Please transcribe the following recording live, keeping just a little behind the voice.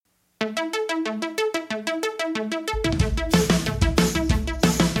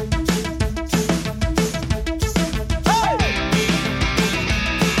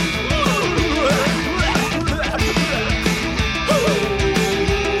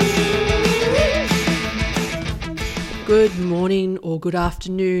Good morning or good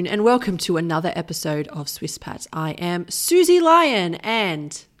afternoon, and welcome to another episode of Swiss Pats. I am Susie Lyon,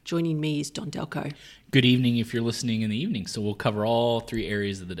 and joining me is Don Delco. Good evening if you're listening in the evening, so we'll cover all three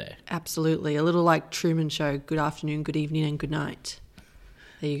areas of the day. Absolutely. A little like Truman Show. Good afternoon, good evening, and good night.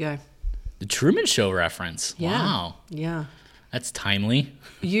 There you go. The Truman Show reference. Yeah. Wow. Yeah. That's timely.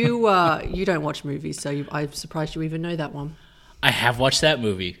 You don't watch movies, so I'm surprised you even know that one. I have watched that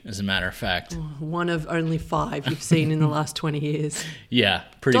movie, as a matter of fact. One of only 5 you've seen in the last 20 years. Yeah,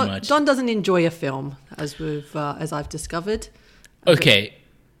 pretty much. Don doesn't enjoy a film, as I've discovered. Okay.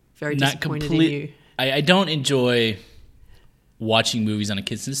 Very disappointed in you. I don't enjoy watching movies on a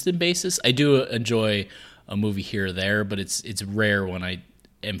consistent basis. I do enjoy a movie here or there, but it's rare when I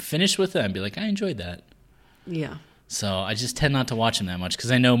am finished with it and be like, I enjoyed that. Yeah. So I just tend not to watch them that much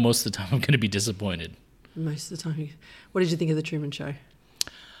because I know most of the time I'm going to be disappointed. Most of the time. What did you think of The Truman Show?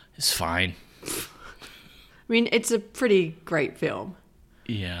 It's fine. I mean, it's a pretty great film.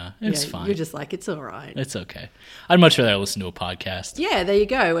 Yeah, it's fine. You're just like, it's all right. It's okay. I'd much rather listen to a podcast. Yeah, there you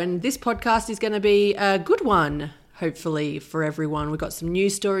go. And this podcast is going to be a good one, hopefully, for everyone. We've got some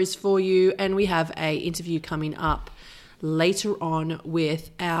news stories for you, and we have an interview coming up later on with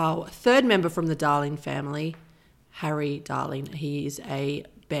our third member from the Darling family, Harry Darling. He is a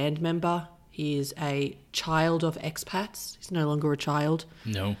band member. He is a child of expats. He's no longer a child.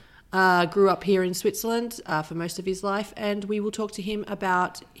 No. Grew up here in Switzerland for most of his life, and we will talk to him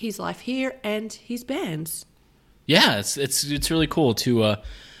about his life here and his bands. Yeah, it's really cool to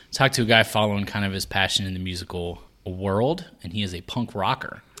talk to a guy following kind of his passion in the musical world, and he is a punk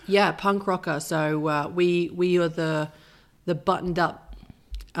rocker. Yeah, punk rocker. So we are the buttoned up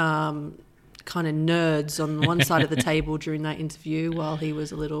kind of nerds on one side of the table during that interview, while he was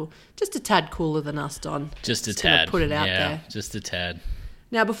just a tad cooler than us, Don. Just a tad. Put it out yeah, there. Just a tad.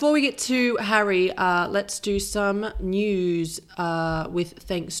 Now, before we get to Harry, let's do some news with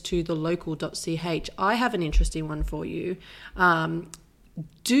thanks to the local.ch. I have an interesting one for you. No,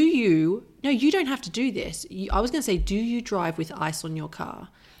 you don't have to do this. I was going to say, do you drive with ice on your car?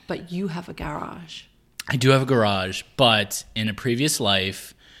 But you have a garage. I do have a garage, but in a previous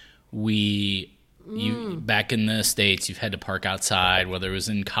life, back in the States, you've had to park outside, whether it was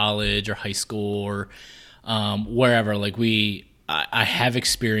in college or high school or wherever. I have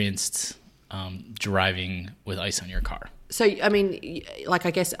experienced driving with ice on your car. So, I mean,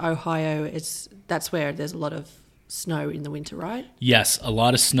 I guess Ohio, that's where there's a lot of snow in the winter, right? Yes, a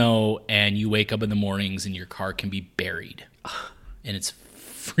lot of snow, and you wake up in the mornings and your car can be buried. And it's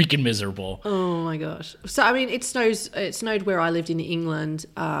freaking miserable. Oh my gosh. So, I mean, it snowed where I lived in England,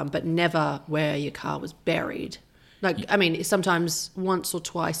 but never where your car was buried. I mean, sometimes once or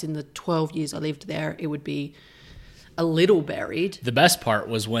twice in the 12 years I lived there, it would be a little buried. The best part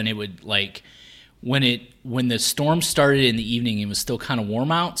was when it would when the storm started in the evening, it was still kind of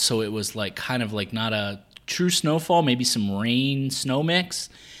warm out, so it was kind of not a true snowfall, maybe some rain snow mix.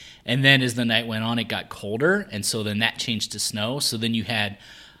 And then as the night went on, it got colder, and so then that changed to snow. So then you had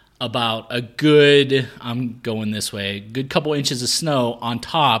about a good couple inches of snow on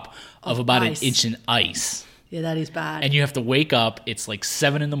top of about ice. an inch of ice. Yeah, that is bad. And you have to wake up. It's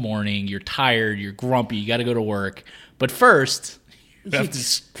 7 a.m. You're tired. You're grumpy. You got to go to work. But first, you have to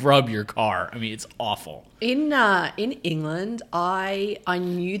scrub your car. I mean, it's awful. In England, I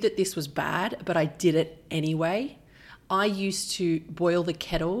knew that this was bad, but I did it anyway. I used to boil the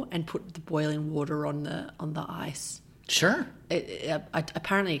kettle and put the boiling water on the ice. Sure.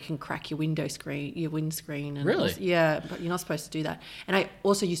 Apparently, it can crack your windscreen. And really? Yeah, but you're not supposed to do that. And I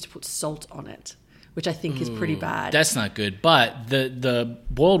also used to put salt on it, which I think is pretty bad. That's not good. But the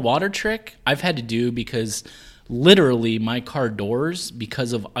boiled water trick I've had to do because literally my car doors,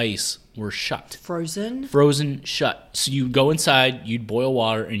 because of ice, were shut. Frozen shut. So you'd go inside, you'd boil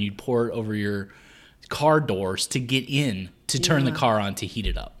water, and you'd pour it over your car doors to get in, to turn the car on, to heat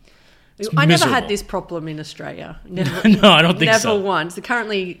it up. I never had this problem in Australia. Never, no, I don't think so. Never once. They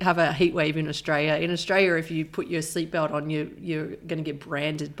currently have a heat wave in Australia. In Australia, if you put your seatbelt on, you're going to get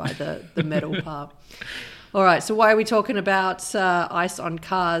branded by the metal part. All right, so why are we talking about ice on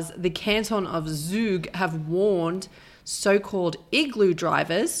cars? The canton of Zug have warned so-called igloo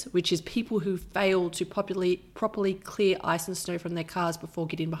drivers, which is people who fail to properly clear ice and snow from their cars before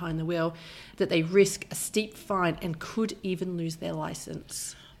getting behind the wheel, that they risk a steep fine and could even lose their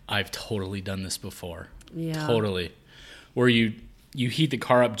license. I've totally done this before. Yeah. Totally. Where you heat the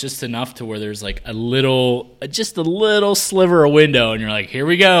car up just enough to where there's like just a little sliver of window, and you're like, here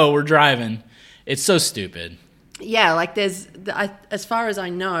we go, we're driving. It's so stupid. Yeah, like as far as I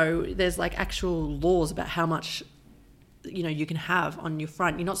know, there's like actual laws about how much, you can have on your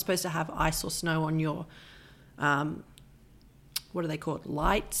front. You're not supposed to have ice or snow on your what do they call it?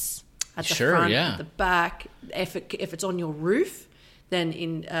 Lights at the Sure, front, yeah. at the back. If it's on your roof, then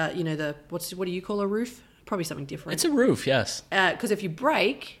in what do you call a roof? Probably something different. It's a roof, yes. Because if you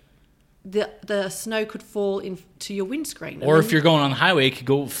brake, the snow could fall into your windscreen. Or if you're going on the highway, it could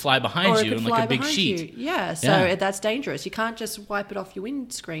go fly behind or it you could in fly like a big behind sheet. you. Yeah, so Yeah. that's dangerous. You can't just wipe it off your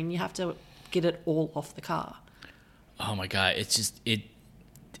windscreen. You have to get it all off the car. Oh my God, it's just it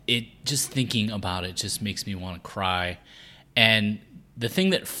just thinking about it just makes me want to cry. And the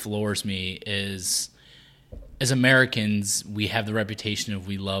thing that floors me is, as Americans, we have the reputation of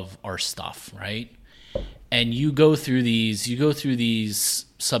we love our stuff, right? And you go through these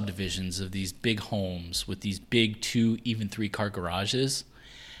subdivisions of these big homes with these big 2, even 3-car garages,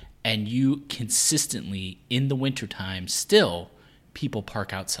 and you consistently, in the wintertime, still, people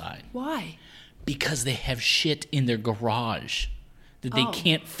park outside. Why? Because they have shit in their garage that they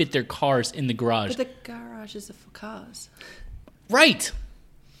can't fit their cars in the garage. But the garages are for cars. Right.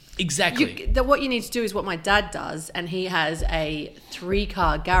 Exactly. What you need to do is what my dad does, and he has a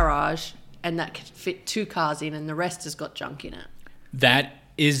 3-car garage, and that can fit 2 cars in, and the rest has got junk in it. That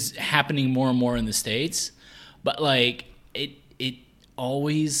is happening more and more in the States. But like it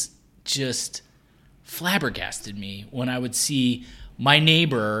always just flabbergasted me when I would see my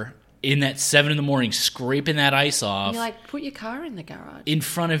neighbor in that 7 a.m. scraping that ice off. And you're like, put your car in the garage. In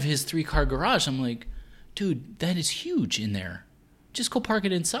front of his 3-car garage. I'm like, dude, that is huge in there. Just go park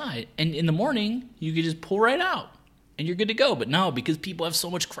it inside. And in the morning, you could just pull right out and you're good to go. But no, because people have so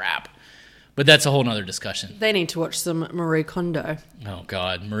much crap. But that's a whole nother discussion. They need to watch some Marie Kondo. Oh,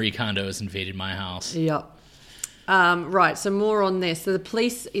 God. Marie Kondo has invaded my house. Yep. Right, so more on this. So the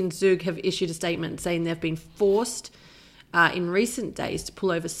police in Zug have issued a statement saying they've been forced in recent days to pull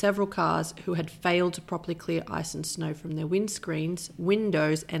over several cars who had failed to properly clear ice and snow from their windscreens,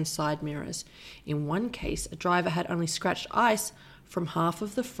 windows, and side mirrors. In one case, a driver had only scratched ice from half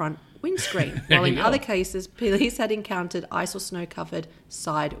of the front windscreen, while in other cases, police had encountered ice or snow-covered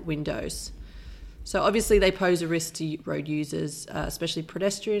side windows. So obviously they pose a risk to road users, especially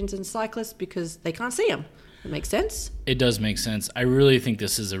pedestrians and cyclists, because they can't see them. That makes sense? It does make sense. I really think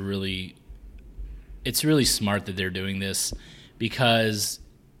this is it's really smart that they're doing this, because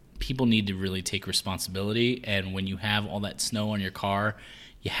people need to really take responsibility. And when you have all that snow on your car,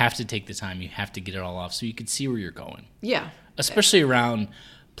 you have to take the time. You have to get it all off so you can see where you're going. Yeah. Especially around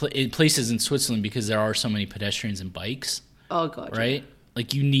places in Switzerland, because there are so many pedestrians and bikes. Oh, God. Right? Yeah.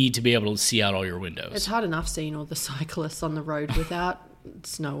 Like, you need to be able to see out all your windows. It's hard enough seeing all the cyclists on the road without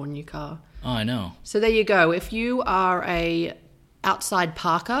snow on your car. Oh, I know. So there you go. If you are a outside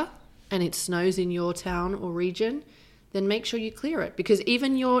parker and it snows in your town or region, then make sure you clear it, because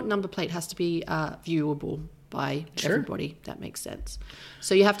even your number plate has to be viewable by everybody. That makes sense.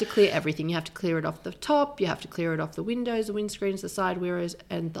 So you have to clear everything. You have to clear it off the top. You have to clear it off the windows, the windscreens, the side mirrors,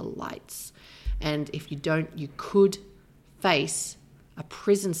 and the lights. And if you don't, you could face a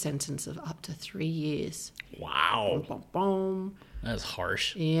prison sentence of up to 3 years. Wow. Boom, boom. That's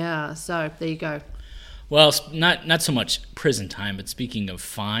harsh. Yeah, so there you go. Well, not so much prison time, but speaking of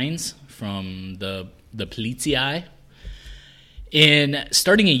fines from the Polizei,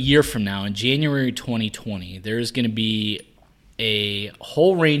 starting a year from now, in January 2020, there's going to be a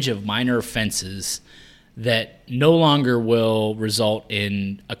whole range of minor offenses that no longer will result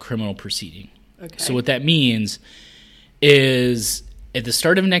in a criminal proceeding. Okay. So what that means is, at the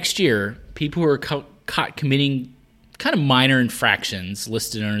start of next year, people who are caught committing kind of minor infractions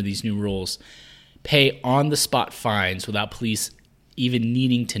listed under these new rules pay on-the-spot fines without police even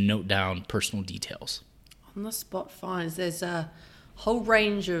needing to note down personal details. On-the-spot fines. There's a whole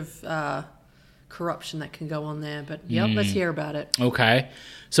range of corruption that can go on there, but let's hear about it. Okay.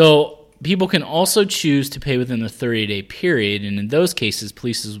 So people can also choose to pay within the 30-day period, and in those cases,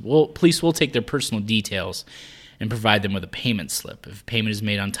 police will take their personal details and provide them with a payment slip. If payment is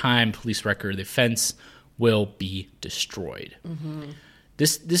made on time, police record of the offense will be destroyed. Mm-hmm.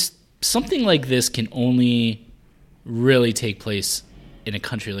 This something like this can only really take place in a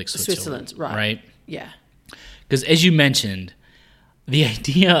country like Switzerland, right? Yeah. Because as you mentioned, the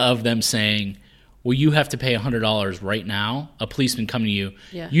idea of them saying, well, you have to pay $100 right now, a policeman coming to you,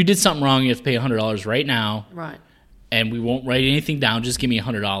 you did something wrong, you have to pay $100 right now. Right. And we won't write anything down, just give me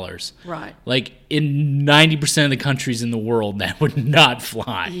 $100. Right. Like, in 90% of the countries in the world, that would not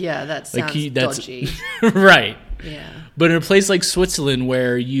fly. Yeah, that sounds dodgy. Right. Yeah. But in a place like Switzerland,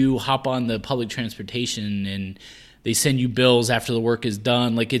 where you hop on the public transportation and they send you bills after the work is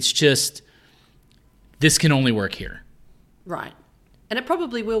done, like, it's just, this can only work here. Right. And it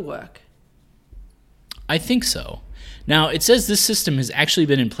probably will work. I think so. Now, it says this system has actually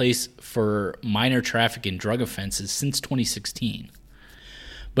been in place for minor traffic and drug offenses since 2016.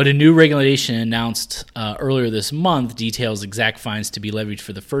 But a new regulation announced earlier this month details exact fines to be levied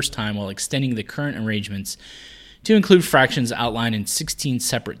for the first time while extending the current arrangements to include fractions outlined in 16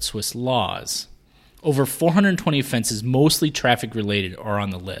 separate Swiss laws. Over 420 offenses, mostly traffic-related, are on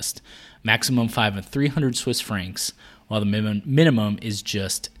the list. Maximum 5 and 300 Swiss francs, while the minimum is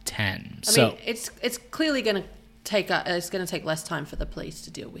just 10. I mean, it's clearly going to take less time for the police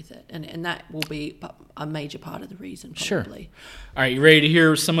to deal with it, and that will be a major part of the reason, probably. Sure. All right, you ready to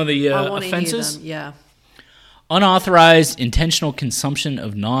hear some of the I want to offenses? hear them, yeah. Unauthorized intentional consumption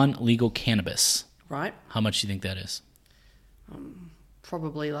of non-legal cannabis. Right. How much do you think that is?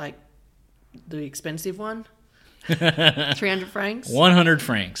 Probably like the expensive one. 300 francs? 100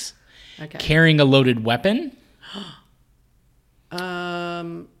 francs. Okay. Carrying a loaded weapon? I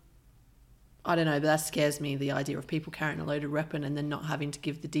don't know, but that scares me, the idea of people carrying a loaded weapon and then not having to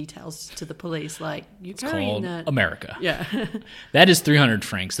give the details to the police. Like, you're carrying that. America. Yeah. That is 300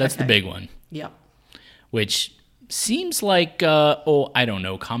 francs. That's the Okay. big one. Yep. Which seems like, I don't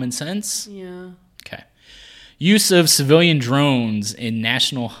know, common sense? Yeah. Okay. Use of civilian drones in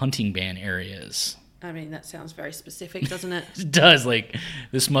national hunting ban areas. I mean, that sounds very specific, doesn't it? It does. Like,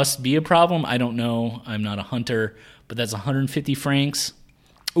 this must be a problem. I don't know. I'm not a hunter, but that's 150 francs.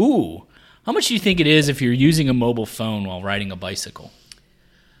 Ooh. How much do you think it is if you're using a mobile phone while riding a bicycle?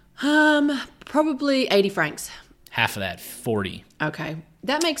 Probably 80 francs. Half of that, 40. Okay.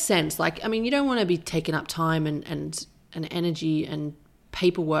 That makes sense. Like, I mean, you don't want to be taking up time and energy and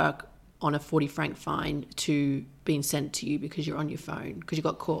paperwork on a 40 franc fine to being sent to you because you're on your phone, because you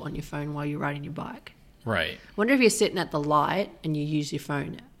got caught on your phone while you're riding your bike. Right. I wonder if you're sitting at the light and you use your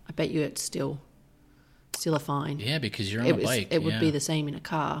phone. I bet you it's still a fine. Yeah, because you're on a bike. It would be the same in a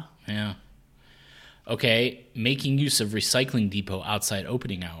car. Yeah. Okay, making use of recycling depot outside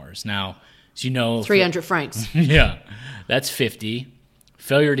opening hours. Now, as you know... 300 francs. Yeah, that's 50.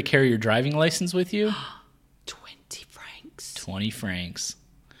 Failure to carry your driving license with you? 20 francs. 20 francs.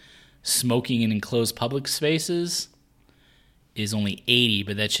 Smoking in enclosed public spaces is only 80,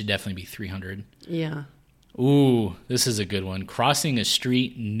 but that should definitely be 300. Yeah. Ooh, this is a good one. Crossing a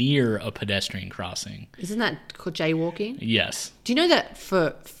street near a pedestrian crossing. Isn't that called jaywalking? Yes. Do you know that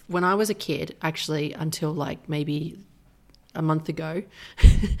for when I was a kid, actually, until like maybe a month ago,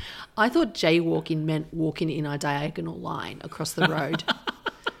 I thought jaywalking meant walking in a diagonal line across the road.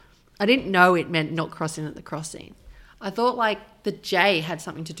 I didn't know it meant not crossing at the crossing. I thought like the J had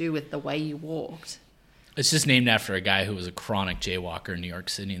something to do with the way you walked. It's just named after a guy who was a chronic jaywalker in New York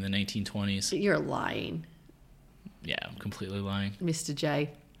City in the 1920s. You're lying. Yeah, I'm completely lying. Mr.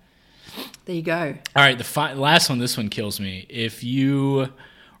 J. There you go. All right, the last one, this one kills me. If you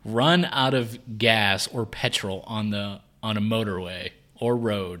run out of gas or petrol on a motorway or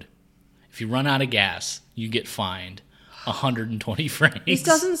road, if you run out of gas, you get fined 120 francs. This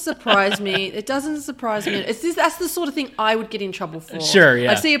doesn't surprise me. It doesn't surprise me. That's the sort of thing I would get in trouble for. Sure,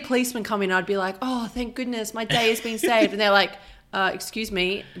 yeah. I'd see a policeman come in, I'd be like, oh, thank goodness, my day has been saved. And they're like, excuse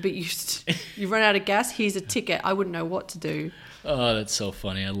me, but you run out of gas, here's a ticket. I wouldn't know what to do. Oh, that's so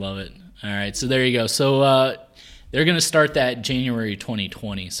funny. I love it. All right, so there you go. So they're going to start that January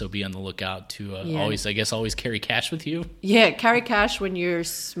 2020, so be on the lookout to always carry cash with you. Yeah, carry cash when you're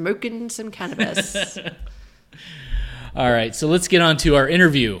smoking some cannabis. All right, so let's get on to our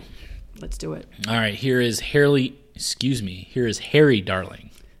interview. Let's do it. All right, here is Harry Darling.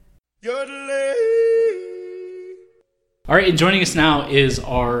 All right, and joining us now is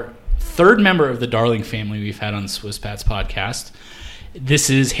our third member of the Darling family we've had on the Swiss Pats podcast. This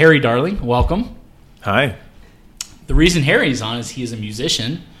is Harry Darling. Welcome. Hi. The reason Harry's on is he is a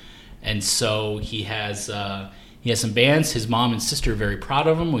musician, and so he has some bands. His mom and sister are very proud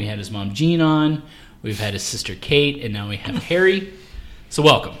of him. We had his mom Jean on. We've had his sister Kate, and now we have Harry. So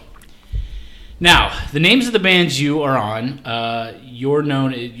welcome. Now, the names of the bands you are on, you're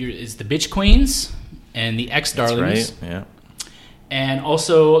known is the Bitch Queens and the Ex Darlings. That's right, yeah. And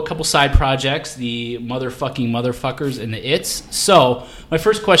also a couple side projects, the Motherfucking Motherfuckers and the It's. So, my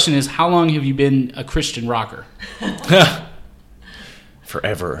first question is, how long have you been a Christian rocker?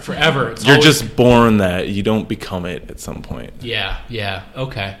 Forever. You're just born that. You don't become it at some point. Yeah.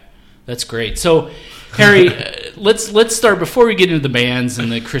 Okay. That's great. So, Harry, let's start before we get into the bands and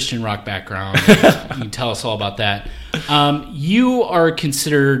the Christian rock background. You can tell us all about that. You are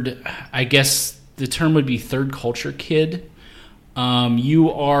considered, I guess the term would be third culture kid.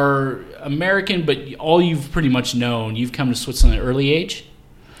 You are American, but all you've pretty much known, you've come to Switzerland at an early age?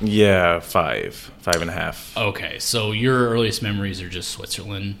 Yeah, 5.5. Okay, so your earliest memories are just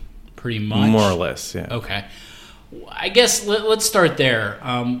Switzerland, pretty much? More or less, yeah. Okay. I guess let's start there.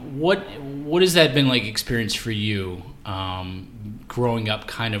 What has that been like experience for you? Growing up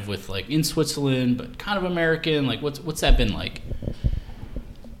kind of with like in Switzerland, but kind of American, like what's that been like?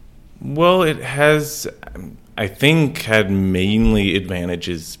 Well, it has, I think, had mainly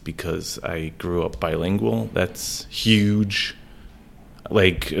advantages because I grew up bilingual. That's huge.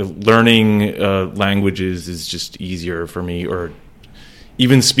 Like, learning languages is just easier for me, or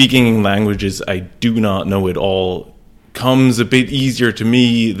even speaking languages I do not know at all comes a bit easier to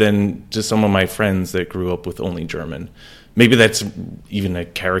me than to some of my friends that grew up with only German. Maybe that's even a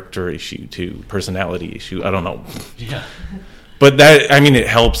character issue too, personality issue. I don't know. Yeah. But that, I mean, it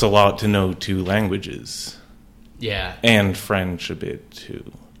helps a lot to know 2 languages. Yeah. And French a bit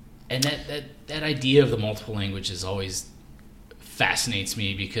too. And that idea of the multiple languages always fascinates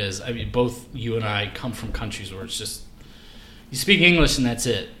me because, I mean, both you and I come from countries where it's just, you speak English and that's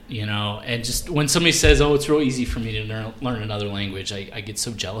it, you know? And just when somebody says, oh, it's real easy for me to learn another language, I get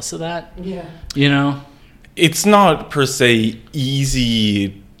so jealous of that. Yeah. You know? It's not per se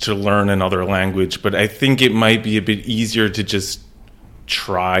easy to learn another language, but I think it might be a bit easier to just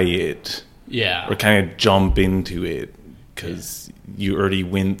try it. Yeah. Or kind of jump into it because you already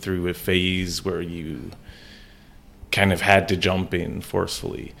went through a phase where you kind of had to jump in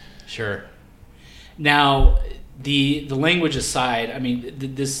forcefully. Sure. Now, the language aside, I mean,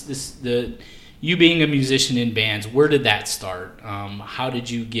 the you being a musician in bands, where did that start? How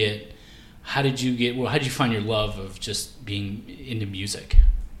did you find your love of just being into music?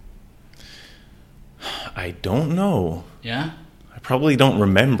 I don't know. Yeah? I probably don't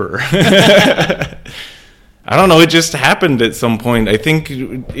remember. I don't know. It just happened at some point. I think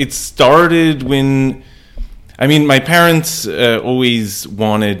it started when, I mean, my parents always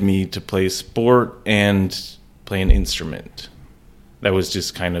wanted me to play sport and play an instrument. That was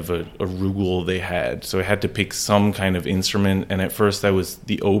just kind of a rule they had. So I had to pick some kind of instrument. And at first that was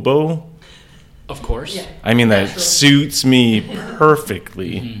the oboe. Of course. Yeah. I mean, that suits me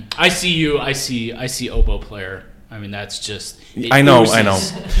perfectly. Mm-hmm. I see oboe player. I mean, that's just... I know.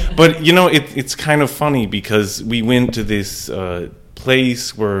 But, you know, it's kind of funny because we went to this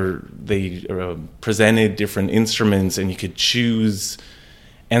place where they presented different instruments and you could choose.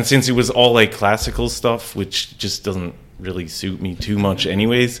 And since it was all like classical stuff, which just doesn't really suit me too much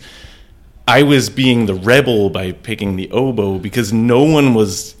anyways, I was being the rebel by picking the oboe because no one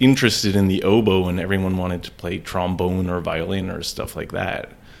was interested in the oboe and everyone wanted to play trombone or violin or stuff like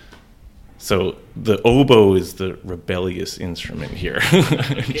that. So the oboe is the rebellious instrument here,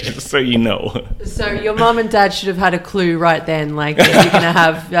 just so you know. So your mom and dad should have had a clue right then, like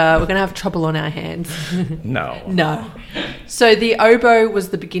that we're gonna have trouble on our hands. No. So the oboe was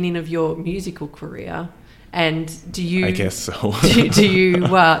the beginning of your musical career, and do you? I guess so. do you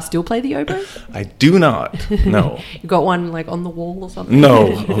still play the oboe? I do not. No. You got one like on the wall or something?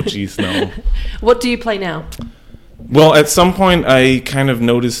 No. Oh, geez, no. What do you play now? Well, at some point, I kind of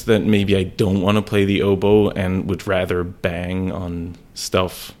noticed that maybe I don't want to play the oboe and would rather bang on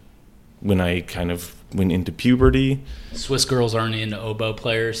stuff when I kind of went into puberty. Swiss girls aren't into oboe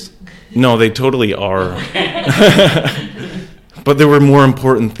players? No, they totally are. But there were more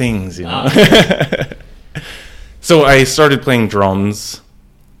important things, you know. So I started playing drums,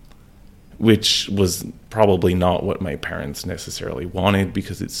 which was probably not what my parents necessarily wanted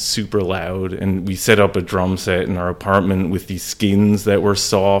because it's super loud. And we set up a drum set in our apartment with these skins that were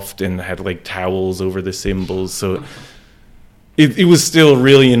soft and had like towels over the cymbals. So it was still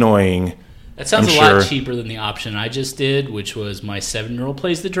really annoying. That sounds a lot cheaper than the option I just did, which was my 7-year-old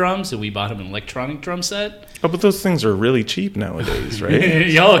plays the drums, and we bought him an electronic drum set. Oh, but those things are really cheap nowadays, right?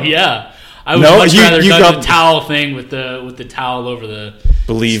 Oh, yeah. I would much rather done the towel thing with the towel over the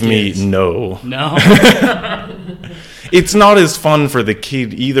Believe skins. me, no. No? It's not as fun for the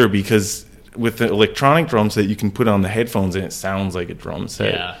kid either because with the electronic drum set, you can put on the headphones and it sounds like a drum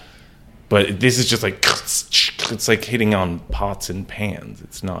set. Yeah. But this is just like, it's like hitting on pots and pans.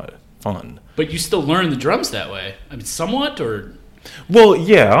 It's not fun. But you still learn the drums that way. I mean, somewhat, or? Well,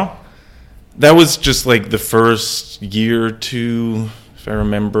 yeah. That was just like the first year or two, if I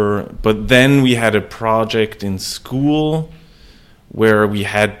remember. But then we had a project in school where we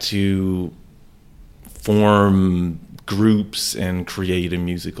had to form groups and create a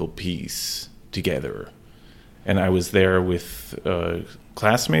musical piece together. And I was there with a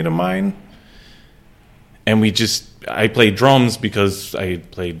classmate of mine. And I played drums because I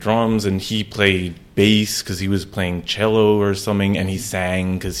played drums, and he played bass because he was playing cello or something, and he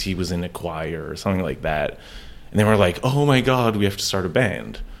sang because he was in a choir or something like that. And they were like, oh my God, we have to start a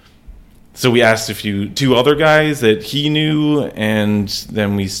band. So we asked two other guys that he knew, and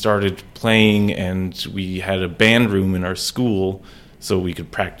then we started playing, and we had a band room in our school so we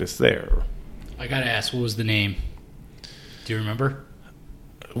could practice there. I gotta ask, what was the name? Do you remember?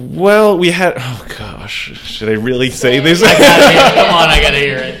 Well, we had... Oh, gosh. Should I really say this? Come on, I gotta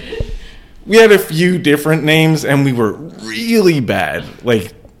hear it. We had a few different names, and we were really bad.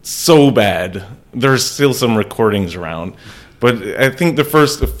 Like, so bad. There's still some recordings around. But I think the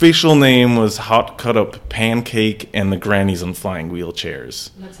first official name was Hot Cut Up Pancake and the Grannies on Flying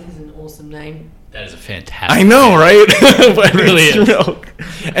Wheelchairs. That is an awesome name. That is a fantastic I know, name. right? But It really is. real.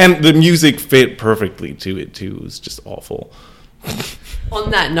 And the music fit perfectly to it, too. It was just awful. On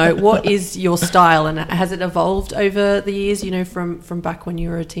that note, what is your style, and has it evolved over the years, from back when you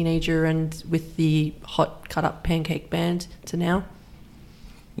were a teenager and with the Hot Cut Up Pancake band to now?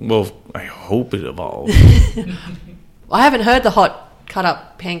 Well, I hope it evolved. I haven't heard the Hot Cut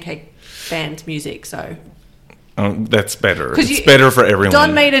Up Pancake band music, so... That's better. 'Cause It's better for everyone.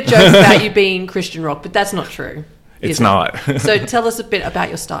 Don made a joke about you being Christian rock, but that's not true. It's is it? not. So tell us a bit about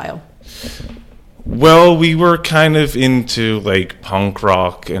your style. Well, we were kind of into like punk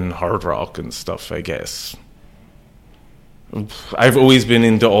rock and hard rock and stuff, I guess. I've always been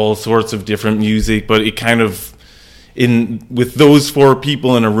into all sorts of different music, but it kind of with those four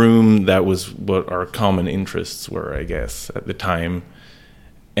people in a room, that was what our common interests were, I guess, at the time.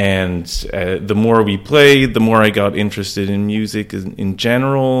 And the more we played, the more I got interested in music in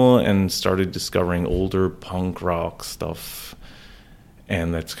general and started discovering older punk rock stuff.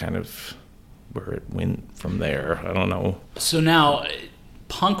 And that's kind of where it went from there. I don't know. So now,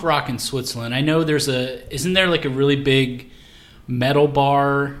 punk rock in Switzerland, I know isn't there like a really big metal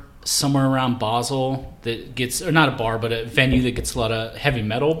bar somewhere around Basel that gets, or not a bar, but a venue that gets a lot of heavy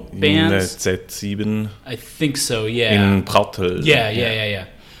metal bands? Z7. I think so, yeah. In Pratte. Yeah.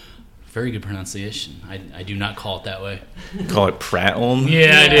 Very good pronunciation. I do not call it that way. Call it Pratteln?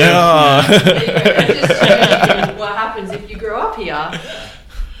 Yeah, I do. Oh. What happens if you grow up here?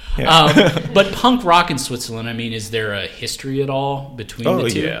 But punk rock in Switzerland, I mean, is there a history at all between the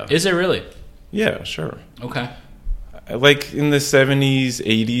two? Yeah. Is there really? Yeah, sure. Okay. Like in the 70s,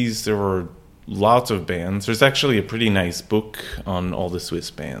 80s, there were lots of bands. There's actually a pretty nice book on all the Swiss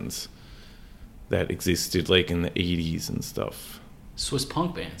bands that existed like in the 80s and stuff. Swiss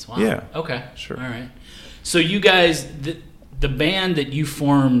punk bands. Wow. Yeah. Okay. Sure. All right. So you guys, the band that you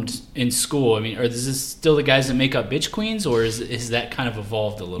formed in school, I mean, is this still the guys that make up Bitch Queens, or is that kind of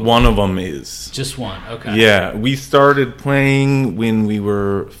evolved a little One bit? of them is. Just one. Okay. Yeah. We started playing when we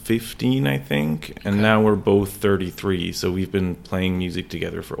were 15, I think, and now we're both 33, so we've been playing music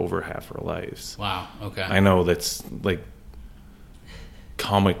together for over half our lives. Wow. Okay. I know, that's like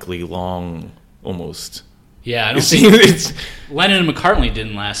comically long almost. Yeah, I don't think Lennon and McCartney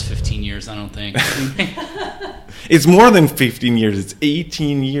didn't last 15 years, I don't think. It's more than 15 years. It's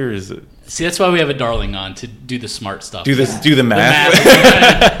 18 years. See, that's why we have a darling on, to do the smart stuff. Do the math.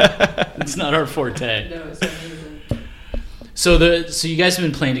 It's not our forte. No, it's amazing. So you guys have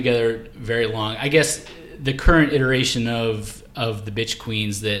been playing together very long. I guess the current iteration of the Bitch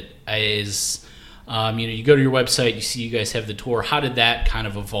Queens that is, you go to your website, you see you guys have the tour. How did that kind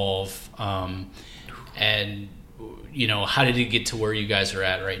of evolve? And how did it get to where you guys are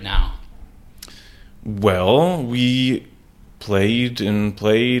at right now? Well, we played and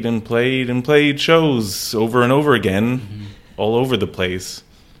played and played and played shows over and over again, all over the place.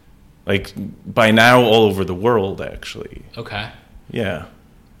 Like, by now, all over the world, actually. Okay. Yeah.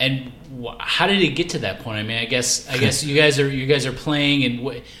 And how did it get to that point? I mean, I guess you guys are playing,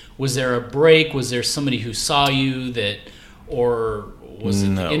 and was there a break? Was there somebody who saw you or was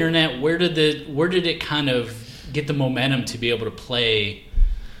it the internet? Where did it kind of get the momentum to be able to play?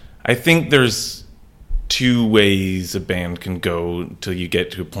 I think there's two ways a band can go till you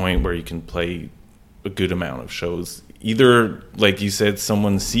get to a point where you can play a good amount of shows. Either, like you said,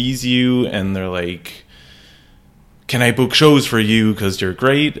 someone sees you and they're like, can I book shows for you because you're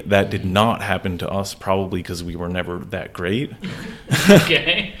great? That did not happen to us, probably because we were never that great.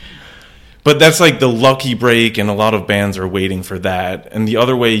 Okay. But that's like the lucky break, and a lot of bands are waiting for that. And the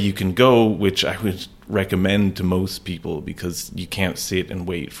other way you can go, which I would recommend to most people because you can't sit and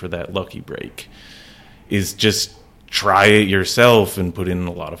wait for that lucky break, is just try it yourself and put in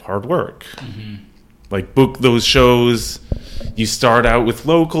a lot of hard work. Mm-hmm. Like, book those shows. You start out with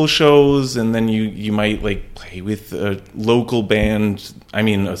local shows, and then you might like play with a local band. I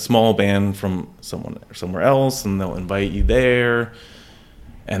mean, a small band from somewhere else, and they'll invite you there.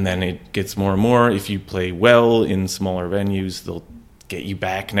 And then it gets more and more. If you play well in smaller venues, they'll get you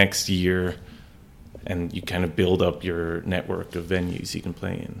back next year. and you kind of build up your network of venues you can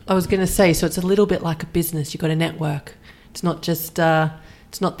play in. I was going to say, so it's a little bit like a business. You've got a network. It's not just,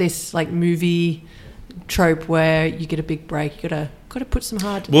 it's not this like movie trope where you get a big break. You got to put some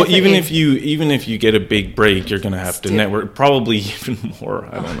hard. Well, effort even in. if you get a big break, you're going to have to network probably even more.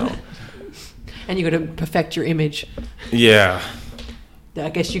 I don't know. And you got to perfect your image. Yeah. I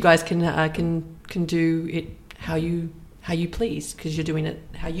guess you guys can do it how you please, because you're doing it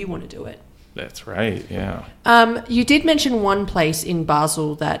how you want to do it. That's right. Yeah. You did mention one place in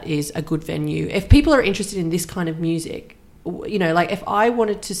Basel that is a good venue. If people are interested in this kind of music, you know, like if I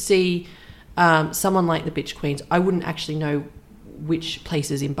wanted to see someone like the Bitch Queens, I wouldn't actually know which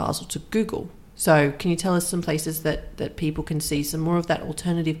places in Basel to Google. So can you tell us some places that people can see some more of that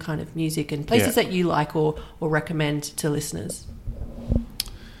alternative kind of music, and places that you like or recommend to listeners?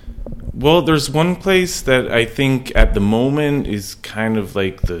 Well, there's one place that I think at the moment is kind of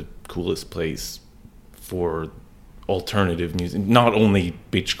like the coolest place for alternative music. Not only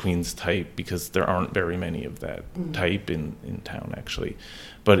Bitch Queens type, because there aren't very many of that type in town, actually.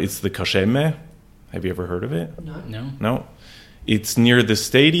 But it's the Kosheme. Have you ever heard of it? No? It's near the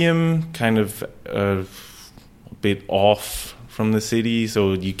stadium, kind of a bit off from the city,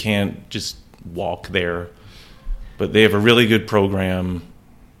 so you can't just walk there. But they have a really good program,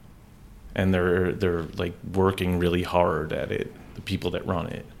 and they're like working really hard at it, the people that run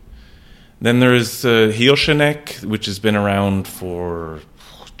it. Then there's Hirscheneck, which has been around for,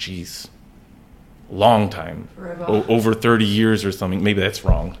 a long time. Over 30 years or something. Maybe that's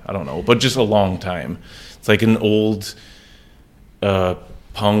wrong. I don't know. But just a long time. It's like an old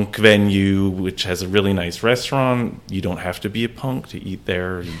punk venue, which has a really nice restaurant. You don't have to be a punk to eat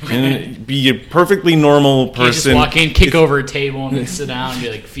there. You can be a perfectly normal person. You just walk in, kick over a table, and then sit down and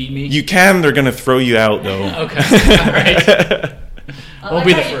be like, feed me? You can. They're going to throw you out, though. Okay. All right. Won't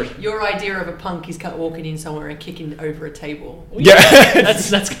be the first. Your idea of a punk is walking in somewhere and kicking over a table. Yeah.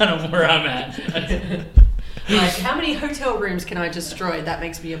 That's kind of where I'm at. Like, how many hotel rooms can I destroy? That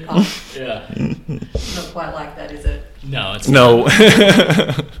makes me a punk. Yeah. Not quite like that, is it? No, it's no.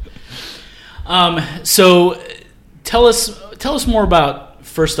 Not. So tell us more about,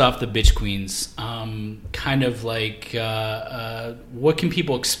 first off, the Bitch Queens. Kind of like what can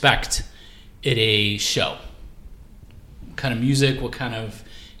people expect at a show? What kind of music? What kind of,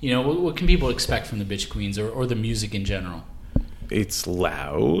 what can people expect from the Bitch Queens or the music in general? It's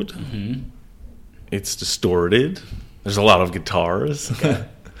loud. Mm-hmm. It's distorted. There's a lot of guitars. Okay.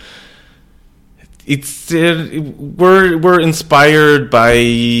 We're inspired by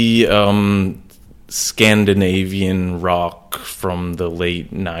Scandinavian rock from the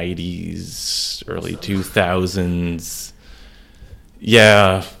late 90s, early 2000s.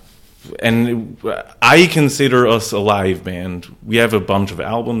 Yeah. And I consider us a live band. We have a bunch of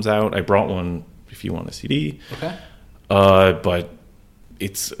albums out. I brought one if you want a CD. Okay. But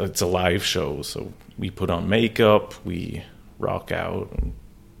it's a live show, so we put on makeup, we rock out. And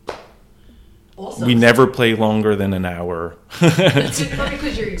awesome. We never play longer than an hour. It's probably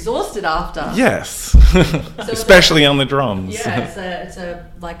because you're exhausted after. Yes, especially on the drums. Yeah, it's an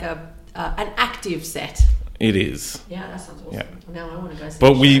active set. It is. Yeah, that sounds awesome. Yeah. Now I want to go see.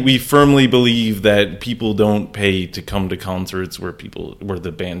 But we firmly believe that people don't pay to come to concerts where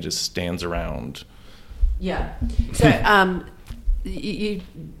the band just stands around. Yeah. So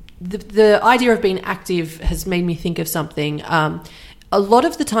the idea of being active has made me think of something. A lot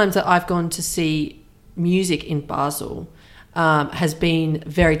of the times that I've gone to see music in Basel has been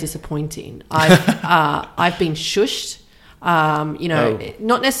very disappointing. I've been shushed.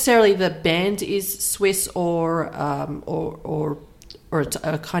 Not necessarily the band is Swiss or it's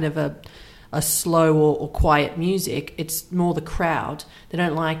a kind of a slow or quiet music. It's more the crowd. They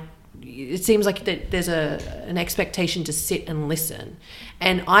don't like. It seems like there's an expectation to sit and listen,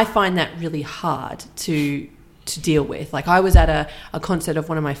 and I find that really hard to deal with. Like, I was at a concert of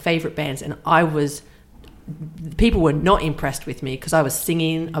one of my favorite bands, and people were not impressed with me because I was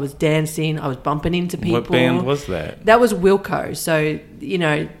singing, I was dancing, I was bumping into people. What band was that? That was Wilco. So,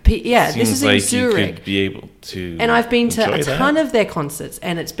 this is in Zurich. You could be able to. And I've been to a ton of of their concerts,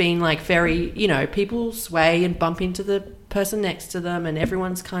 and it's been like very, people sway and bump into the person next to them, and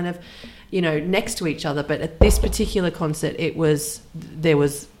everyone's kind of, next to each other. But at this particular concert, there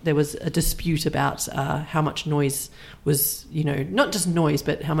was a dispute about how much noise was, not just noise,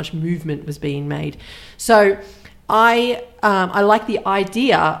 but how much movement was being made. So I like the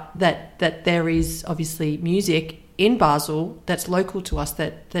idea that there is obviously music in Basel that's local to us,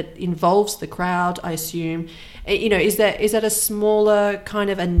 that involves the crowd, I assume. Is that a smaller kind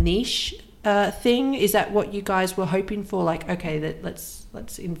of a niche thing? Is that what you guys were hoping for? Like, okay, let's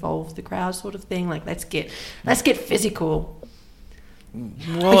let's involve the crowd sort of thing. Like let's get physical.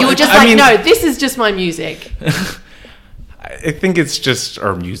 Well, You were just no, this is just my music. I think it's just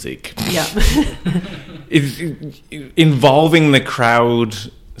our music. Yeah. Involving the crowd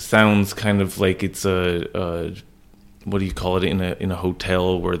sounds kind of like it's a what do you call it in a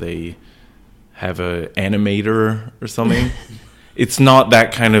hotel where they have a animator or something. It's not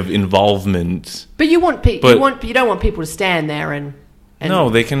that kind of involvement. But you don't want people to stand there and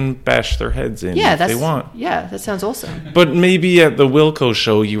no, they can bash their heads in if they want. Yeah, that sounds awesome. But maybe at the Wilco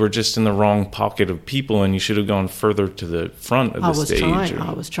show, you were just in the wrong pocket of people, and you should have gone further to the front of the stage.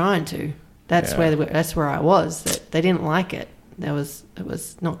 I was trying to. That's where I was. That they didn't like it. It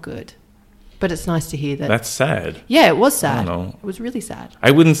was not good. But it's nice to hear that. That's sad. Yeah, it was sad. I don't know. It was really sad.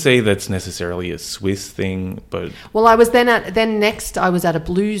 I wouldn't say that's necessarily a Swiss thing, but well, I was next I was at a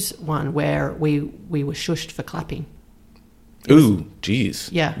blues one where we were shushed for clapping. Ooh,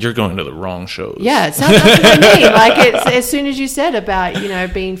 geez. Yeah. You're going to the wrong shows. Yeah, it sounds that's what I mean. Like as soon as you said about,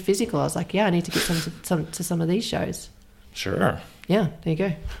 being physical, I was like, yeah, I need to get some of these shows. Sure. Yeah, there you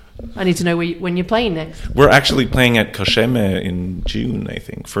go. I need to know when you're playing next. We're actually playing at Koszeme in June, I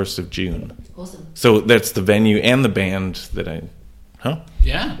think, 1st of June. Awesome. So that's the venue and the band that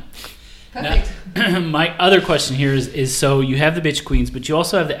Yeah. Perfect. Now, my other question here is so you have the Bitch Queens, but you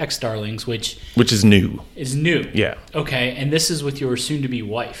also have the X Darlings, which is new. Is new. Yeah. Okay, and this is with your soon-to-be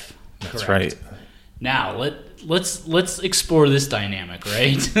wife. That's correct? right. Now let's explore this dynamic,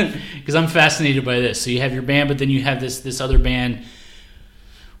 right? Because I'm fascinated by this. So you have your band, but then you have this other band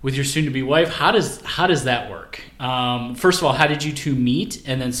with your soon-to-be wife. How does that work? First of all, how did you two meet?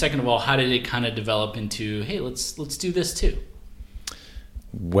 And then second of all, how did it kind of develop into, hey, let's do this too?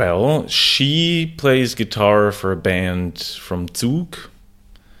 Well, she plays guitar for a band from Zug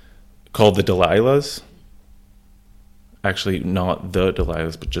called the Delilahs. Actually, not the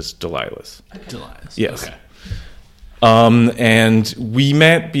Delilahs, but just Delilahs. Okay. Delilahs. Yes. Okay. And we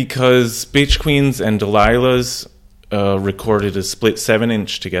met because Bitch Queens and Delilahs recorded a split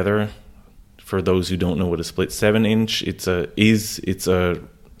 7-inch together. For those who don't know what a split 7-inch, it's a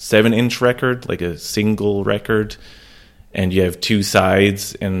 7-inch record, like a single record, and you have two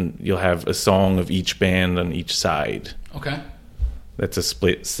sides, and you'll have a song of each band on each side. Okay. That's a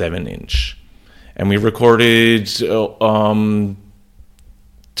split 7-inch. And we recorded 2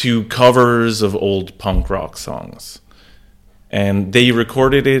 covers of old punk rock songs. And they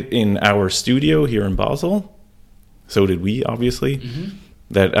recorded it in our studio here in Basel. So did we, obviously. Mm-hmm.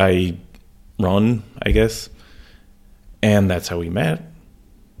 That I run, I guess. And that's how we met.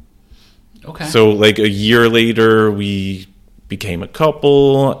 Okay. So like a year later, we became a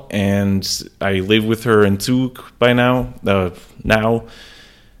couple, and I live with her in Zug by now.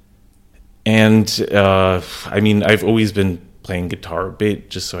 And I mean, I've always been playing guitar a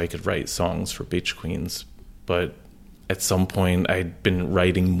bit just so I could write songs for Bitch Queens. But at some point, I'd been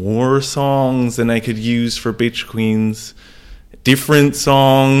writing more songs than I could use for Bitch Queens. Different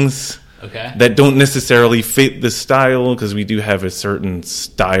songs. Okay. That don't necessarily fit the style, because we do have a certain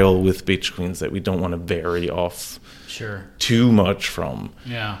style with Bitch Queens that we don't want to vary off too much from.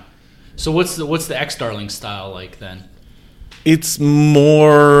 Yeah. So what's the X Darling style like then? It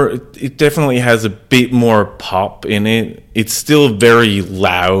definitely has a bit more pop in it. It's still very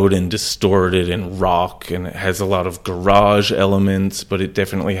loud and distorted and rock, and it has a lot of garage elements, but it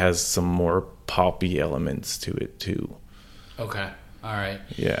definitely has some more poppy elements to it too. Okay. All right.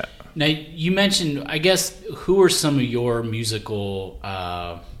 Yeah. Now, you mentioned, I guess, who are some of your musical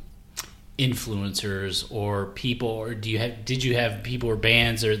influencers or people, or did you have people or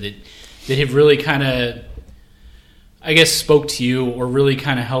bands or that have really kind of, I guess, spoke to you or really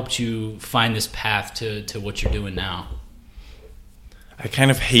kind of helped you find this path to what you're doing now? I kind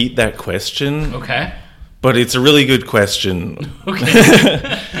of hate that question. Okay. But it's a really good question.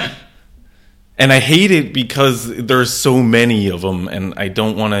 Okay. And I hate it because there's so many of them, and I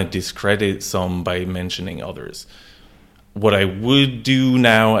don't want to discredit some by mentioning others. What I would do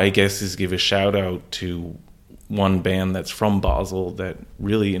now, I guess, is give a shout out to one band that's from Basel that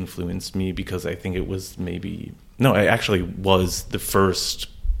really influenced me, because I think it was it actually was the first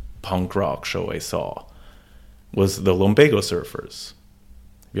punk rock show I saw, was the Lumbago Surfers.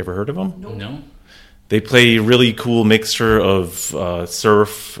 Have you ever heard of them? No. They play a really cool mixture of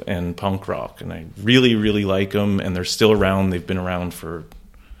surf and punk rock, and I really, really like them, and they're still around. They've been around for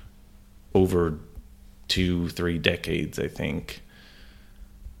over 2-3 decades, I think.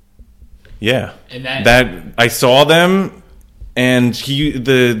 Yeah. And that I saw them, and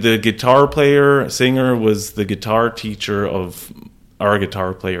the guitar player, singer, was the guitar teacher of our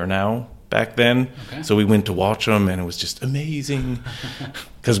guitar player now, back then. Okay. So we went to watch them, and it was just amazing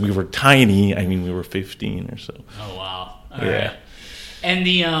because we were tiny. I mean, we were 15 or so. Oh wow! All Yeah. right. And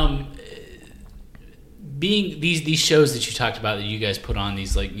the being these shows that you talked about that you guys put on,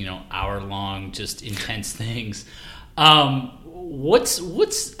 these like, you know, hour-long just intense things,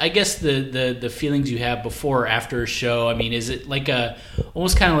 what's I guess the feelings you have before or after a show? I mean, is it like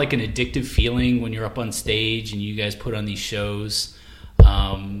almost kind of like an addictive feeling when you're up on stage and you guys put on these shows?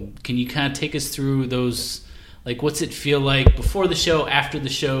 Can you kind of take us through those, like, what's it feel like before the show, after the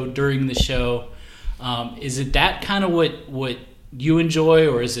show, during the show? Is it that kind of what you enjoy,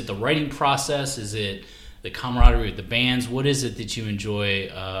 or is it the writing process? Is it the camaraderie with the bands? What is it that you enjoy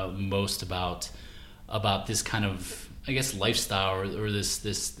most about this kind of, I guess, lifestyle or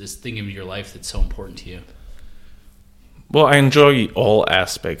this thing in your life that's so important to you? Well, I enjoy all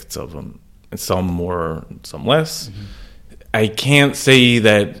aspects of them, some more, some less. Mm-hmm. I can't say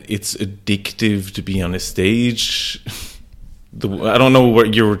that it's addictive to be on a stage. I don't know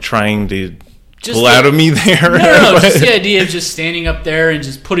what you were trying to pull out of me there. No, just the idea of just standing up there and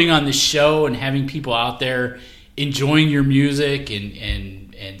just putting on this show and having people out there enjoying your music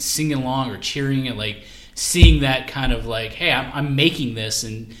and singing along or cheering, and like seeing that kind of like, hey, I'm making this,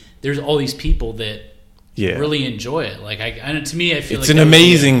 and there's all these people that really enjoy it. Like, to me, I feel it's like an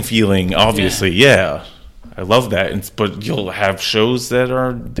amazing feeling. Obviously, yeah. I love that, but you'll have shows that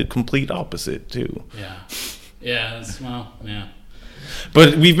are the complete opposite too. Yeah.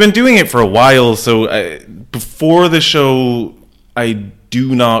 But we've been doing it for a while, so before the show, I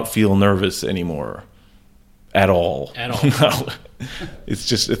do not feel nervous anymore, at all. No. It's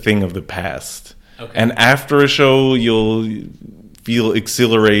just a thing of the past. Okay. And after a show, you'll feel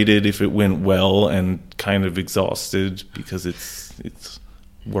exhilarated if it went well, and kind of exhausted because it's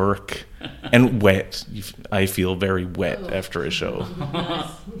work and wet. I feel very wet after a show. Nice.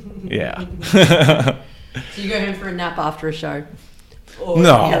 Yeah. So you go home for a nap after a show? Or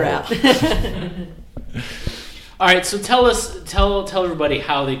No. You're out. All right, so tell everybody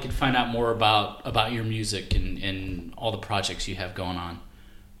how they can find out more about your music and all the projects you have going on.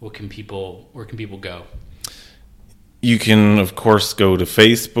 Where can people go? You can, of course, go to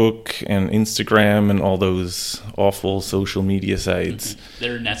Facebook and Instagram and all those awful social media sites.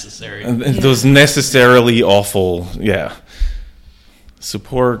 They're necessary. And those necessarily awful, yeah.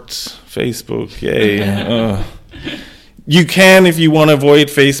 Support Facebook, yay. You can, if you want to avoid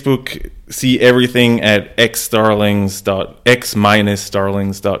Facebook, see everything at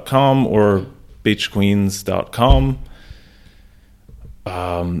x-starlings.com or bitchqueens.com.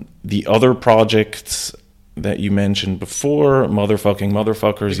 The other projects that you mentioned before,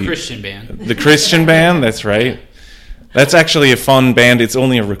 Motherfuckers. The Christian band. The Christian band, that's right. That's actually a fun band. It's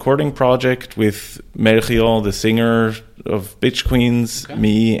only a recording project with Melchior, the singer of Bitch Queens,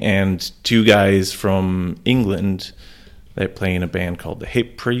 me, and two guys from England that play in a band called the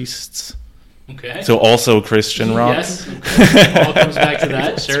Hip Priests. Okay. So also Christian rock. Yes. All comes back to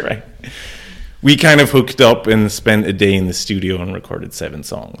that. That's Sure. right. We kind of hooked up and spent a day in the studio and recorded 7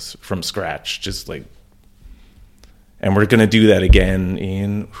 songs from scratch, just like. And we're going to do that again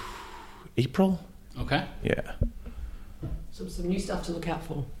in April. Okay. Yeah. Some new stuff to look out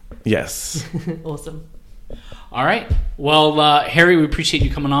for. Yes. Awesome. All right. Well, Harry, we appreciate you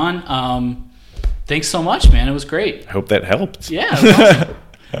coming on. Thanks so much, man. It was great. I hope that helped. Yeah. It was awesome.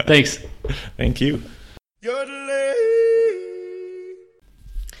 Thanks. Thank you.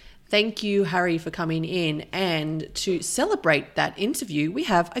 Thank you, Harry, for coming in. And to celebrate that interview, we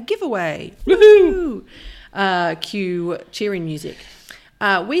have a giveaway. Woohoo! Cue cheering music.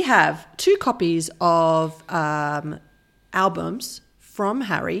 We have 2 copies of albums from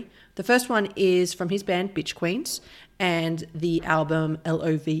Harry. The first one is from his band Bitch Queens and the album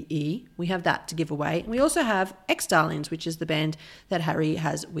Love. We have that to give away. And we also have X Darlings, which is the band that Harry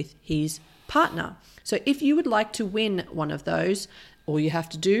has with his partner. So if you would like to win one of those, all you have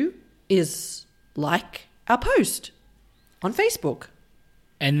to do is like our post on Facebook.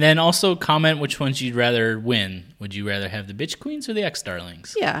 And then also comment which ones you'd rather win. Would you rather have the Bitch Queens or the X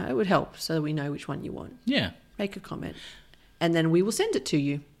Darlings? Yeah, it would help so we know which one you want. Yeah. Make a comment. And then we will send it to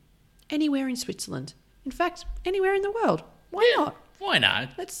you anywhere in Switzerland. In fact, anywhere in the world. Why not? Why not?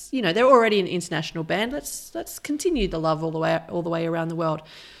 Let's, they're already an international band. Let's continue the love all the way around the world.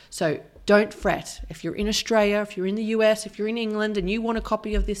 So don't fret. If you're in Australia, if you're in the US, if you're in England and you want a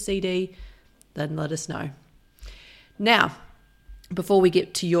copy of this CD, then let us know. Now, before we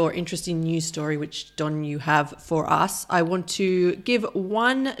get to your interesting news story, which, Don, you have for us, I want to give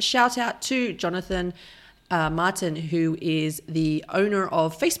one shout out to Jonathan Martin, who is the owner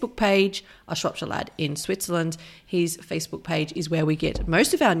of Facebook page, A Shropshire Lad in Switzerland. His Facebook page is where we get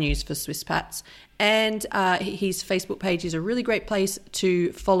most of our news for Swiss Pats. And his Facebook page is a really great place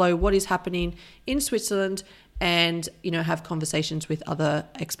to follow what is happening in Switzerland and, have conversations with other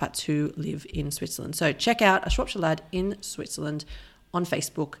expats who live in Switzerland. So check out A Shropshire Lad in Switzerland on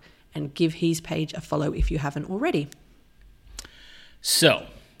Facebook and give his page a follow if you haven't already. So...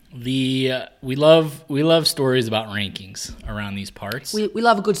 we love stories about rankings around these parts. We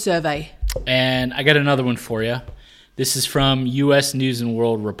love a good survey. And I got another one for you. This is from U.S. News and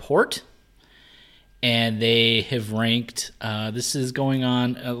World Report. And they have ranked, this is going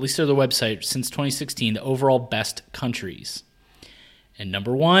on, at least on their website, since 2016, the overall best countries. And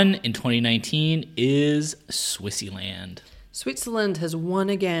number 1 in 2019 is Swissyland. Switzerland has won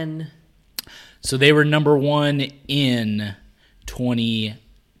again. So they were number 1 in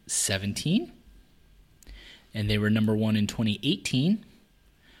 2017, and they were number 1 in 2018.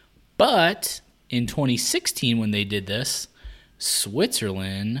 But in 2016, when they did this,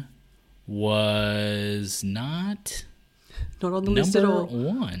 Switzerland was not on the list at all.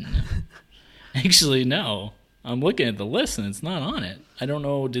 Number 1. Actually, no. I'm looking at the list and it's not on it. I don't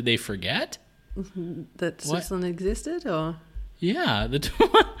know. Did they forget that Switzerland existed, or? Yeah,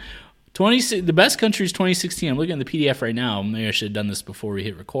 the best country is 2016. I'm looking at the PDF right now. Maybe I should have done this before we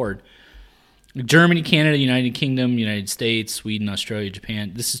hit record. Germany, Canada, United Kingdom, United States, Sweden, Australia,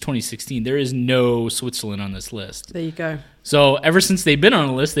 Japan. This is 2016. There is no Switzerland on this list. There you go. So ever since they've been on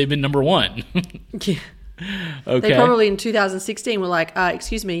the list, they've been number 1. Yeah. Okay. They probably in 2016 were like,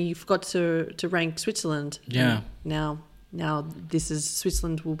 excuse me, you forgot to rank Switzerland. Yeah. And now this is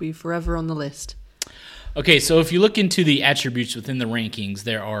Switzerland will be forever on the list. Okay, so if you look into the attributes within the rankings,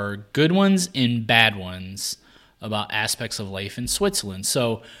 there are good ones and bad ones about aspects of life in Switzerland.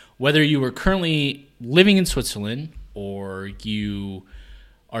 So whether you are currently living in Switzerland or you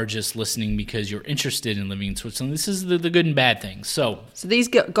are just listening because you're interested in living in Switzerland, this is the good and bad things. So these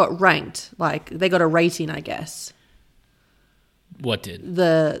got ranked, like they got a rating, I guess. What did?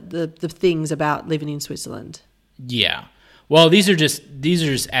 The things about living in Switzerland. Yeah. Well, these are just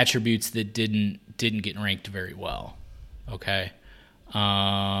attributes that didn't get ranked very well. Okay.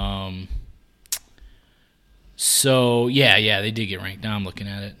 So yeah, they did get ranked. Now I'm looking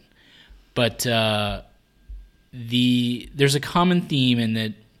at it. But there's a common theme in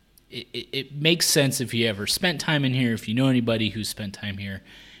that it makes sense if you ever spent time in here, if you know anybody who's spent time here.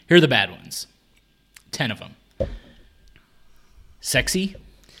 Here are the bad ones. 10 of them. Sexy.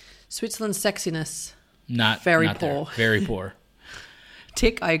 Switzerland's sexiness. Not very not poor. There. Very poor.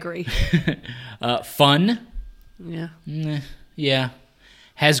 Tick, I agree. Fun. Yeah. Yeah.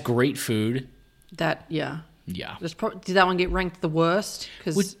 Has great food. Yeah. Did that one get ranked the worst?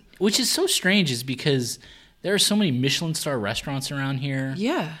 Which is so strange is because there are so many Michelin star restaurants around here.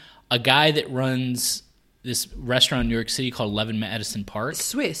 Yeah. A guy that runs this restaurant in New York City called 11 Madison Park.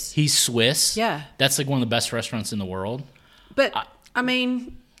 Swiss. He's Swiss. Yeah. That's like one of the best restaurants in the world. But, I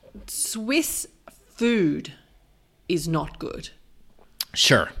mean, Swiss food is not good.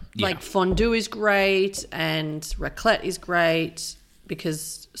 Sure. Yeah. Like fondue is great and raclette is great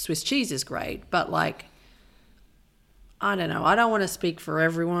because Swiss cheese is great. But like, I don't know. I don't want to speak for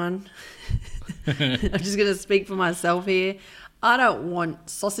everyone. I'm just going to speak for myself here. I don't want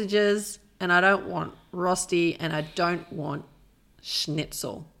sausages and I don't want rosti and I don't want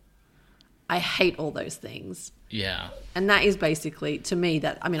schnitzel. I hate all those things. Yeah. And that is basically, to me,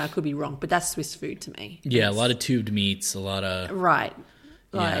 that, I mean, I could be wrong, but that's Swiss food to me. Yeah, a lot of tubed meats, a lot of... Right.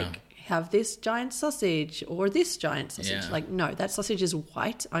 Like, have this giant sausage or this giant sausage. Yeah. Like, no, that sausage is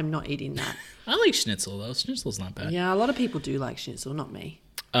white. I'm not eating that. I like schnitzel, though. Schnitzel's not bad. Yeah, a lot of people do like schnitzel, not me.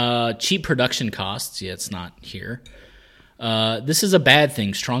 Cheap production costs. Yeah, it's not here. This is a bad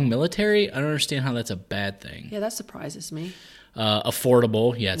thing. Strong military? I don't understand how that's a bad thing. Yeah, that surprises me.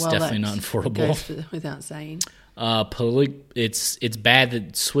 Affordable. Yeah, it's definitely not affordable. Goes without saying. It's bad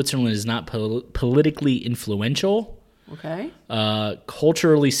that Switzerland is not politically influential. Okay.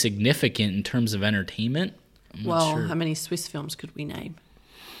 Culturally significant in terms of entertainment. Well, how many Swiss films could we name?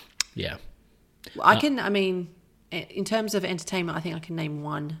 Yeah. Well, in terms of entertainment, I think I can name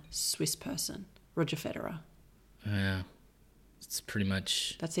one Swiss person, Roger Federer. Yeah. It's pretty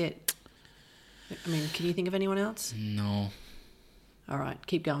much... That's it. I mean, can you think of anyone else? No. All right,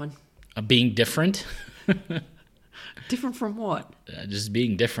 keep going. Being different. Different from what? Just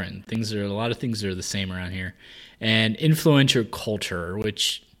being different. A lot of things are the same around here. And influential culture,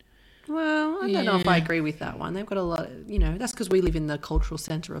 which... Well, I don't know if I agree with that one. They've got a lot of, that's because we live in the cultural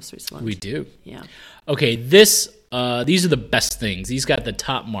centre of Switzerland. We do. Yeah. Okay, this these are the best things. These got the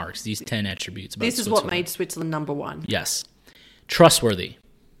top marks. These 10 attributes. About This is what made Switzerland number one. Yes. Trustworthy.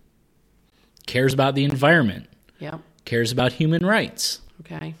 Cares about the environment. Yeah. Cares about human rights.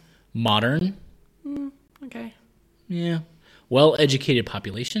 Okay. Modern. Okay. Yeah. Well-educated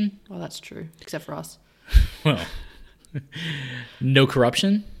population. Well, that's true, except for us. Well, no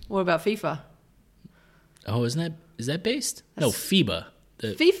corruption. What about FIFA? Oh, is that based? No, FIBA,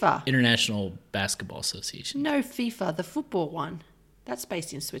 the FIFA. International Basketball Association. No, FIFA, the football one. That's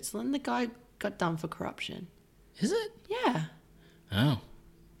based in Switzerland. The guy got done for corruption. Is it? Yeah, Oh,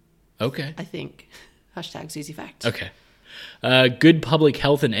 okay. I think. Hashtag Susie Fact. Okay. Good public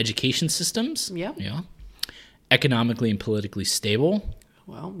health and education systems. Yep. Yeah. Economically and politically stable.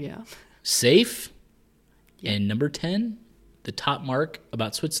 Well, yeah. Safe. Yep. And number 10, the top mark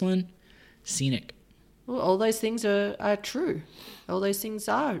about Switzerland, scenic. Well, all those things are true. All those things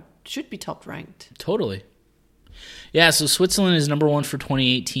should be top ranked. Totally. Yeah, so Switzerland is number 1 for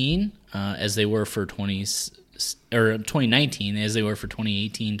 2018, as they were for 2019, as they were for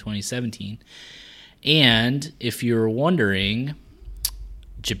 2018, 2017. And if you're wondering,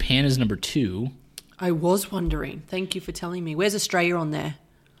 Japan is number 2. I was wondering. Thank you for telling me. Where's Australia on there?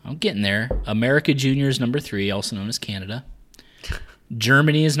 I'm getting there. America Junior is number 3, also known as Canada.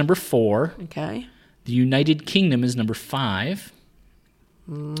 Germany is number 4. Okay. The United Kingdom is number 5.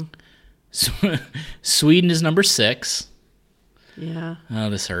 Sweden is number 6. Yeah. Oh,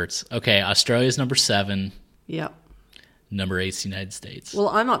 this hurts. Okay, Australia is number 7. Yep. Number 8 is the United States. Well,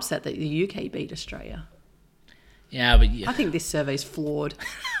 I'm upset that the UK beat Australia. Yeah, but I think this survey's flawed.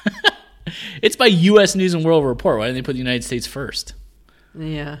 it's by U.S. News and World Report. Why didn't they put the United States first?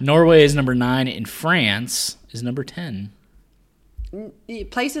 Yeah. Norway is number 9, and France is number 10.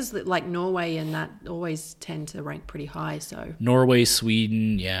 Places like Norway and that always tend to rank pretty high. So Norway,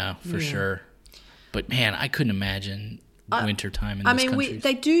 Sweden, yeah, for sure. But man, I couldn't imagine wintertime in those countries.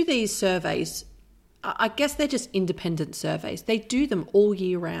 they do these surveys. I guess they're just independent surveys. They do them all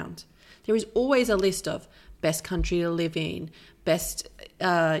year round. There is always a list of best country to live in, best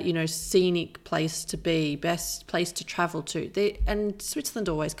scenic place to be, best place to travel to. And Switzerland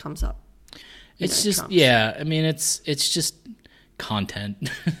always comes up. It's just trumps. yeah. I mean, it's just content.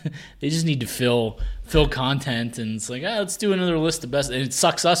 They just need to fill content, and it's like, let's do another list of best. And it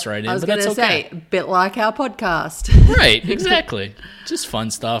sucks us right in. I was going to say, a bit like our podcast. Right, exactly. Just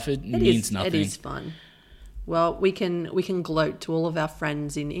fun stuff. It means nothing. It is fun. Well, we can gloat to all of our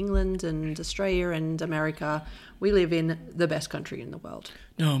friends in England and Australia and America. We live in the best country in the world.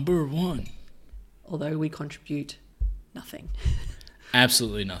 Number 1. Although we contribute nothing.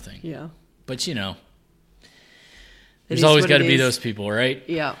 Absolutely nothing. Yeah. But there's always got to be those people, right?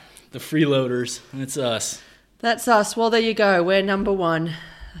 Yeah. The freeloaders. It's us. That's us. Well, there you go. We're number 1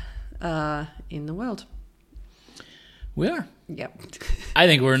 in the world. We are. Yep. I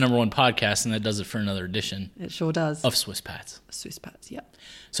think we're a number 1 podcast, and that does it for another edition It sure does. of Swiss Pats. Swiss Pats, yep.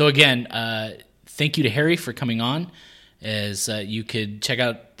 So again, thank you to Harry for coming on. As you could check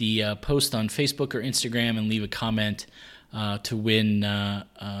out the post on Facebook or Instagram and leave a comment to win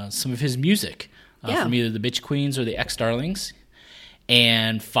some of his music from either the Bitch Queens or the X Darlings.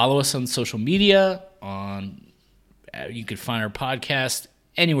 And follow us on social media. You could find our podcast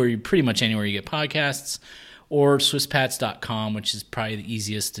pretty much anywhere you get podcasts, or SwissPats.com, which is probably the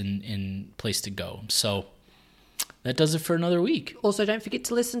easiest and place to go. So that does it for another week. Also, don't forget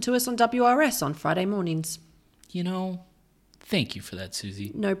to listen to us on WRS on Friday mornings. Thank you for that,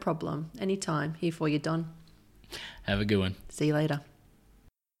 Susie. No problem. Anytime. Here for you, Don. Have a good one. See you later.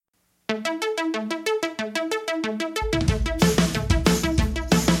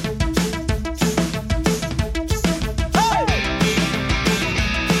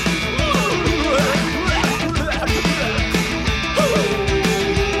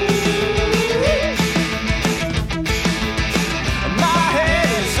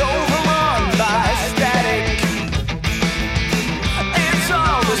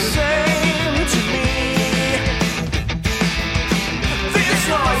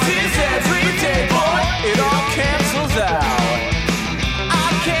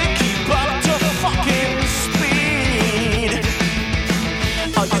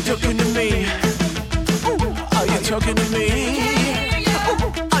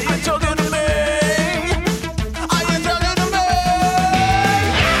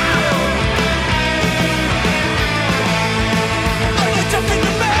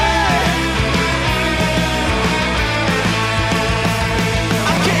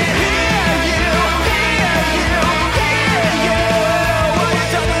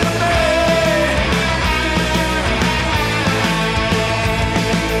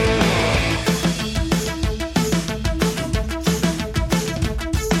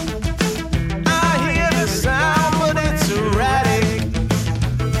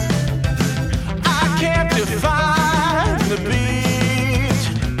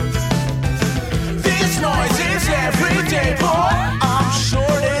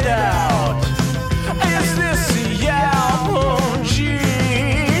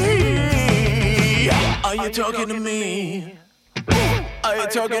 you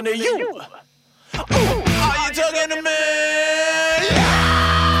talking to you? Ooh, are you talking to me?